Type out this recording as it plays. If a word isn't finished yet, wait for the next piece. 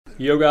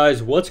Yo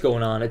guys, what's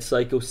going on? It's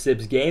Psycho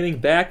Sibs Gaming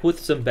back with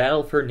some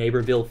Battle for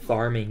Neighborville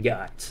farming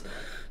guides.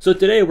 So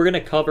today we're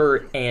going to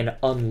cover an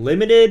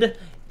unlimited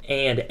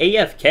and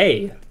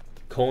AFK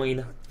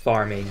coin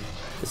farming,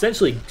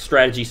 essentially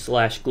strategy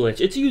slash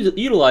glitch. It's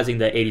utilizing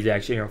the 80s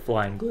action hero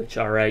flying glitch,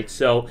 alright?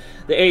 So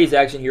the 80s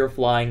action hero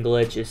flying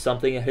glitch is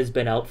something that has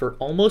been out for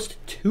almost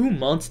 2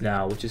 months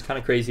now, which is kind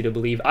of crazy to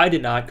believe. I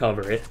did not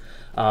cover it.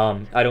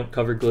 I don't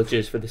cover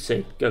glitches for the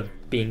sake of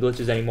being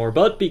glitches anymore,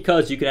 but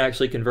because you can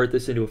actually convert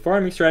this into a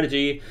farming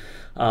strategy,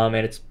 and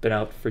it's been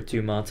out for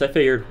 2 months, I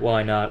figured,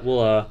 why not?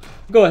 We'll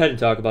go ahead and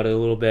talk about it a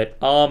little bit.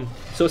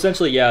 So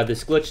essentially, yeah,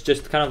 this glitch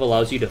just kind of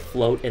allows you to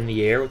float in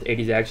the air with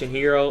 80s Action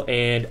Hero,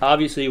 and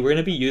obviously we're going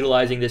to be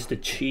utilizing this to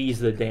cheese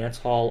the dance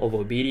hall of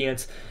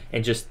obedience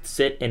and just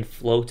sit and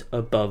float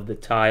above the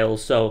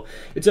tiles. So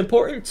it's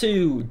important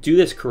to do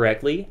this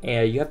correctly,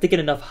 and you have to get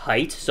enough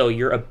height so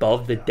you're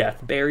above the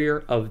death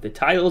barrier of the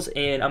tiles,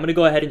 and I'm going to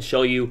go ahead and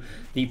show you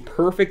the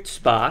perfect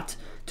spot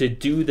to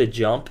do the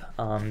jump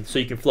so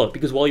you can float,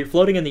 because while you're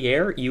floating in the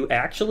air you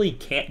actually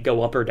can't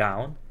go up or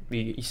down.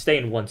 You stay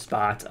in one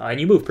spot, and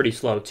you move pretty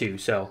slow too,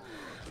 so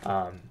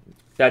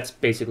that's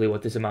basically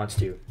what this amounts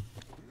to.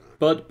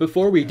 But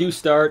before we do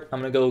start,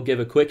 I'm going to go give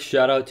a quick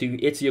shout out to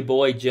It's Your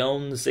Boy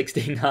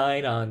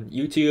Jones69 on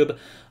YouTube.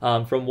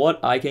 From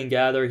what I can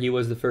gather, he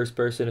was the first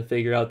person to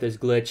figure out this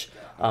glitch.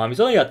 He's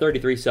only got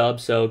 33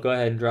 subs, so go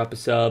ahead and drop a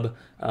sub,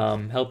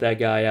 help that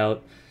guy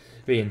out,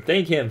 and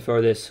thank him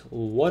for this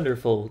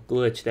wonderful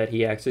glitch that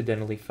he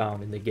accidentally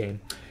found in the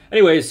game.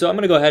 Anyways, so I'm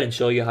going to go ahead and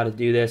show you how to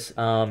do this.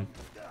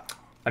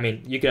 I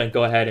mean, you can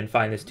go ahead and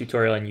find this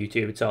tutorial on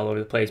YouTube. It's all over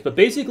the place. But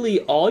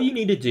basically, all you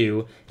need to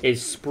do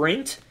is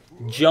sprint,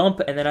 jump,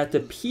 and then at the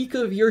peak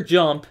of your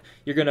jump,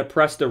 you're going to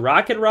press the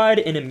rocket ride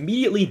and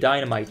immediately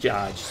dynamite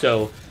dodge.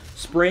 So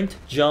sprint,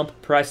 jump,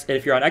 press, and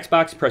if you're on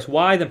Xbox, press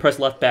Y, then press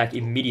left back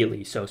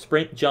immediately. So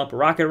sprint, jump,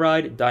 rocket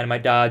ride,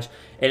 dynamite dodge,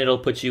 and it'll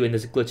put you in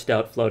this glitched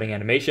out floating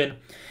animation.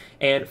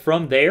 And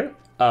from there,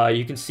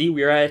 you can see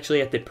we are actually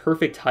at the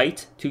perfect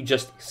height to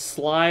just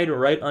slide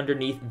right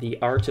underneath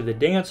the arch of the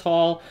dance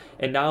hall,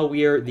 and now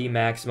we are the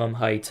maximum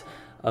height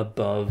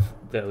above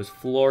those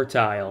floor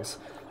tiles.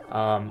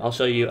 I'll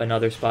show you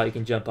another spot you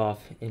can jump off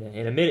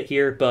in a minute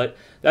here, but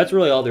that's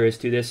really all there is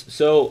to this.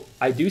 So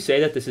I do say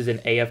that this is an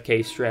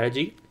AFK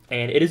strategy,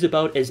 and it is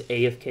about as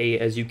AFK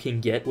as you can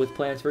get with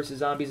Plants vs.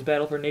 Zombies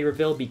Battle for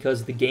Neighborville,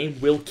 because the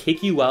game will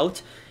kick you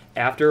out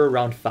after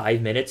around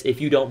 5 minutes if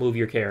you don't move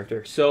your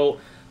character. So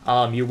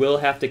you will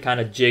have to kind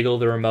of jiggle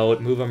the remote,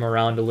 move them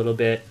around a little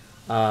bit.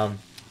 So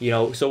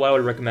what I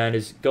would recommend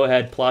is go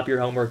ahead, plop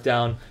your homework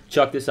down,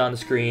 chuck this on the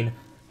screen,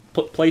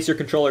 place your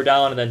controller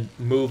down, and then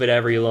move it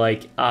every,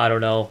 I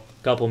don't know,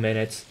 couple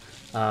minutes,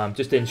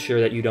 just to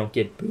ensure that you don't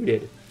get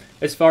booted.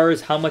 As far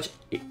as how much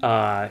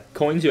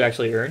coins you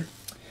actually earn,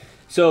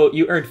 so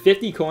you earn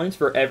 50 coins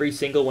for every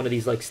single one of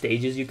these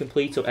stages you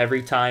complete. So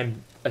every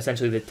time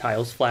essentially the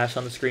tiles flash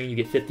on the screen, you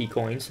get 50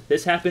 coins.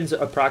 This happens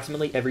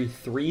approximately every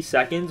 3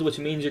 seconds, which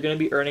means you're going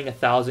to be earning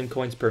 1,000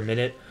 coins per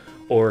minute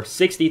or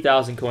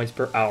 60,000 coins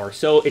per hour.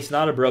 So it's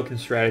not a broken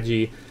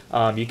strategy.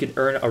 You can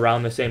earn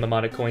around the same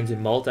amount of coins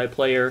in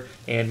multiplayer,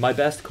 and my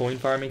best coin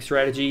farming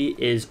strategy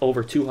is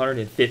over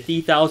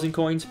 250,000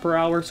 coins per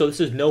hour. So this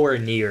is nowhere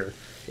near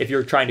if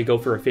you're trying to go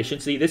for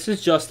efficiency. This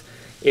is just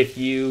if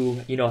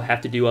you have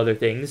to do other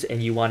things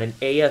and you want an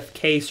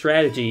AFK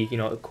strategy,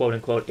 quote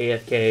unquote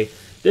AFK,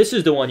 this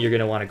is the one you're going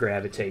to want to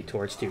gravitate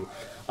towards too.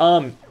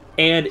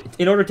 And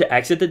in order to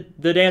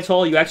exit the dance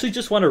hall, you actually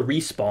just want to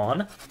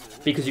respawn,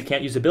 because you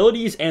can't use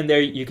abilities. And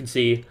there you can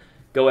see,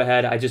 go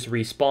ahead, I just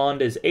respawned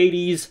as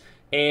 80s,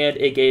 and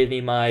it gave me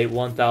my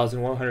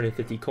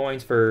 1,150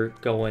 coins for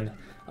going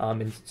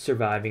and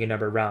surviving a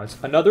number of rounds.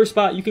 Another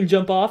spot you can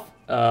jump off,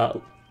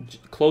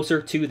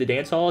 closer to the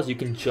dance hall, is you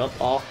can jump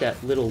off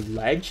that little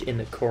ledge in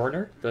the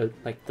corner, the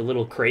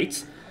little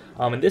crates.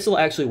 And this will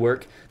actually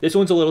work. This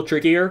one's a little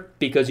trickier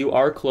because you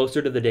are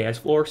closer to the dance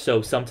floor,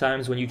 so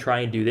sometimes when you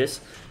try and do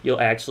this, you'll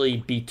actually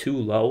be too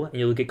low and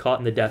you'll get caught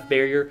in the death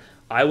barrier.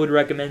 I would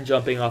recommend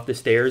jumping off the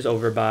stairs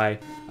over by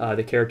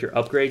the character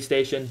upgrade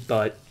station,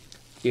 but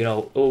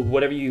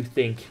whatever you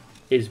think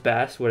is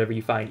best, whatever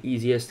you find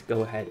easiest,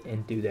 go ahead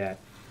and do that.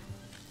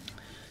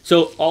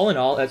 So all in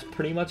all, that's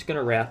pretty much going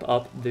to wrap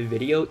up the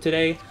video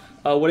today.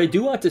 What I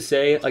do want to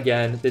say,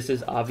 again, this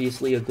is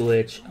obviously a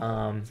glitch.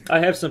 I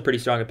have some pretty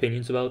strong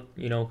opinions about,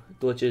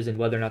 glitches and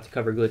whether or not to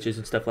cover glitches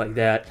and stuff like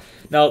that.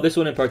 Now, this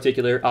one in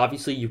particular,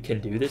 obviously you can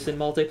do this in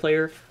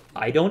multiplayer.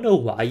 I don't know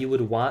why you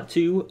would want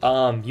to.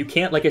 You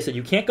can't, like I said,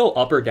 you can't go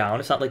up or down.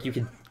 It's not like you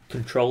can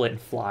control it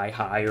and fly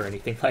high or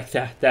anything like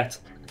that.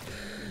 That's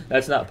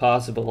not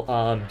possible.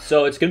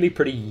 So it's going to be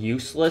pretty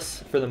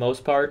useless for the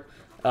most part.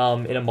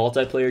 In a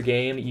multiplayer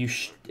game,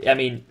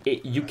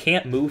 you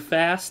can't move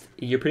fast.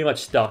 You're pretty much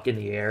stuck in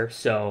the air,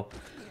 so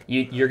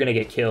you're gonna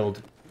get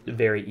killed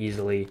very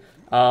easily.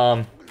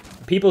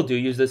 People do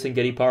use this in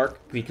Giddy Park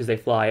because they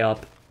fly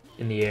up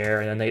in the air,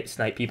 and then they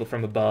snipe people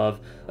from above.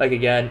 Like,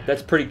 again,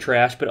 that's pretty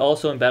trash, but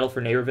also in Battle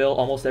for Neighborville,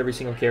 almost every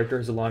single character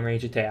has a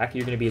long-range attack.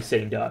 You're going to be a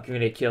sitting duck. You're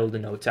going to get killed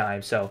in no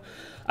time. So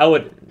I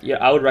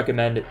would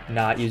recommend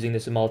not using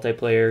this in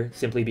multiplayer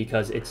simply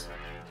because it's,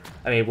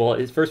 I mean, well,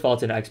 first of all,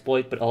 it's an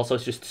exploit, but also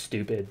it's just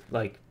stupid.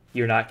 Like,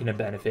 you're not going to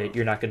benefit.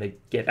 You're not going to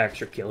get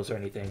extra kills or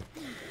anything.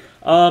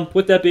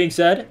 With that being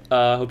said,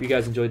 hope you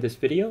guys enjoyed this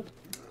video.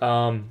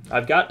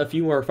 I've got a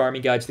few more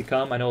farming guides to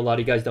come. I know a lot of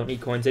you guys don't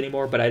need coins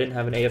anymore, but I didn't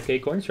have an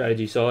AFK coin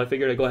strategy, so I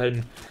figured I'd go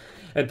ahead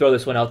and throw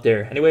this one out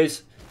there.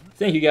 Anyways,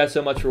 thank you guys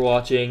so much for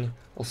watching.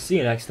 I'll see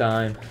you next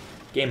time.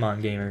 Game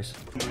on,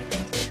 gamers.